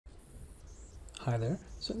Hi there.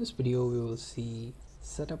 So in this video we will see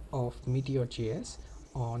setup of Meteor.js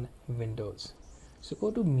on Windows. So go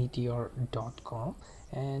to meteor.com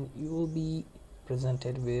and you will be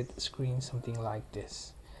presented with screen something like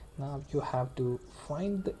this. Now you have to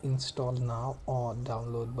find the install now or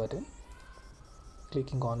download button.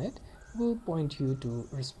 Clicking on it will point you to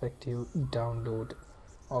respective download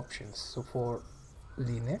options. So for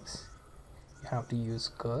Linux you have to use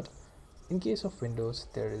curl. In case of Windows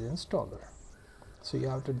there is installer. So you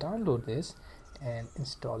have to download this and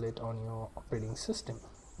install it on your operating system.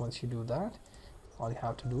 Once you do that, all you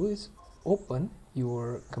have to do is open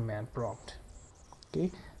your command prompt.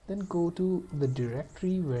 Okay, then go to the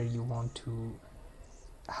directory where you want to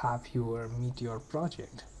have your Meteor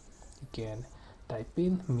project. You can type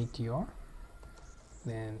in Meteor,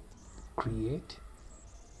 then create,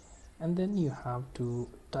 and then you have to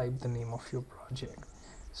type the name of your project.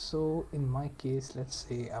 So in my case, let's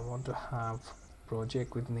say I want to have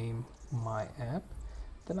project with name my app,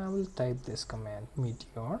 then I will type this command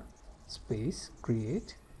meteor space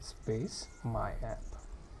create space my app.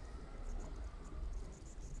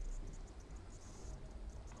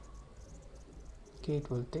 Okay, it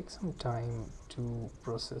will take some time to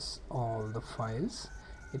process all the files.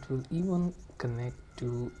 It will even connect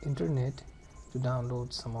to internet to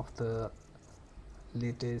download some of the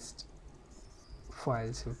latest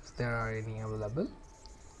files if there are any available,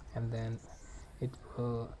 and then it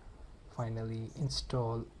will finally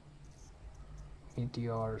install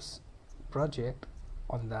Meteor's project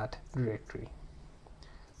on that directory.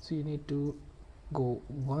 So you need to go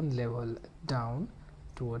one level down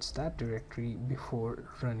towards that directory before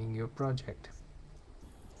running your project.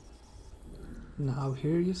 Now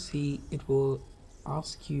here you see it will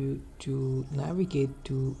ask you to navigate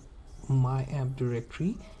to my app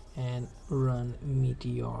directory and run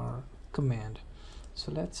Meteor command.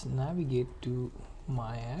 So let's navigate to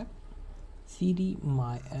my app, cd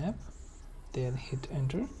my app, then hit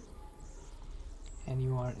enter, and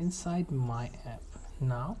you are inside my app.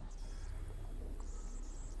 Now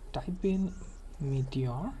type in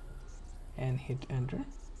Meteor and hit enter,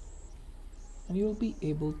 and you will be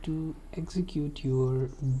able to execute your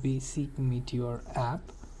basic Meteor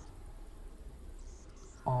app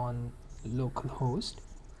on localhost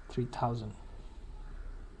 3000.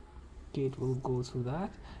 Okay, it will go through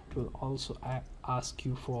that. It will also ask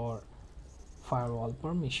you for firewall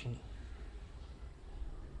permission,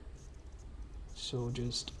 so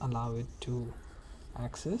just allow it to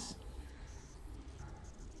access.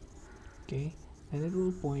 Okay, and it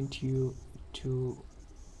will point you to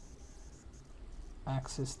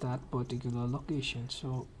access that particular location.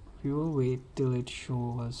 So we will wait till it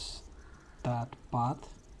shows us that path.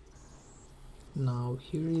 Now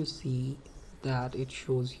here you see that it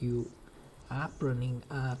shows you app running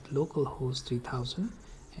at localhost 3000,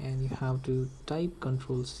 and you have to type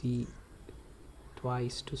Ctrl+C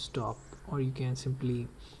twice to stop, or you can simply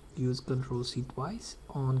use Ctrl+C twice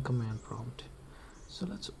on command prompt. So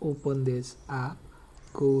let's open this app,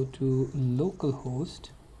 go to localhost,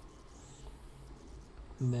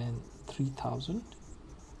 then 3000,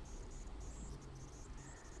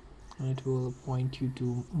 and it will point you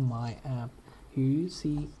to my app. Here you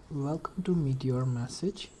see welcome to Meteor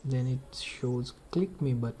message, then it shows click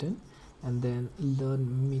me button, and then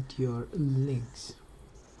learn Meteor links.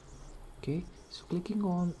 Okay, so clicking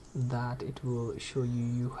on that, it will show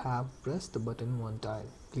you have pressed the button one time.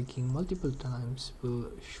 Clicking multiple times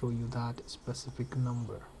will show you that specific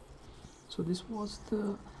number. So this was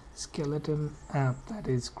the skeleton app that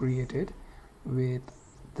is created with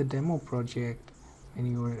the demo project when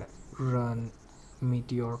you run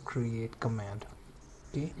Meteor create command.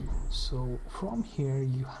 Okay, so from here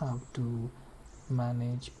you have to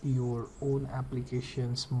manage your own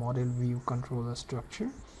application's model view controller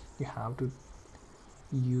structure. You have to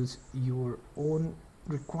use your own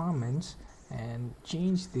requirements and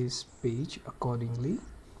change this page accordingly,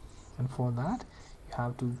 and for that you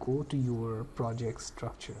have to go to your project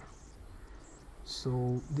structure.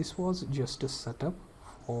 So this was just a setup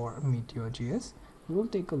for Meteor.js. We will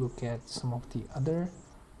take a look at some of the other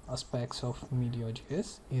aspects of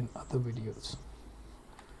Meteor.js in other videos.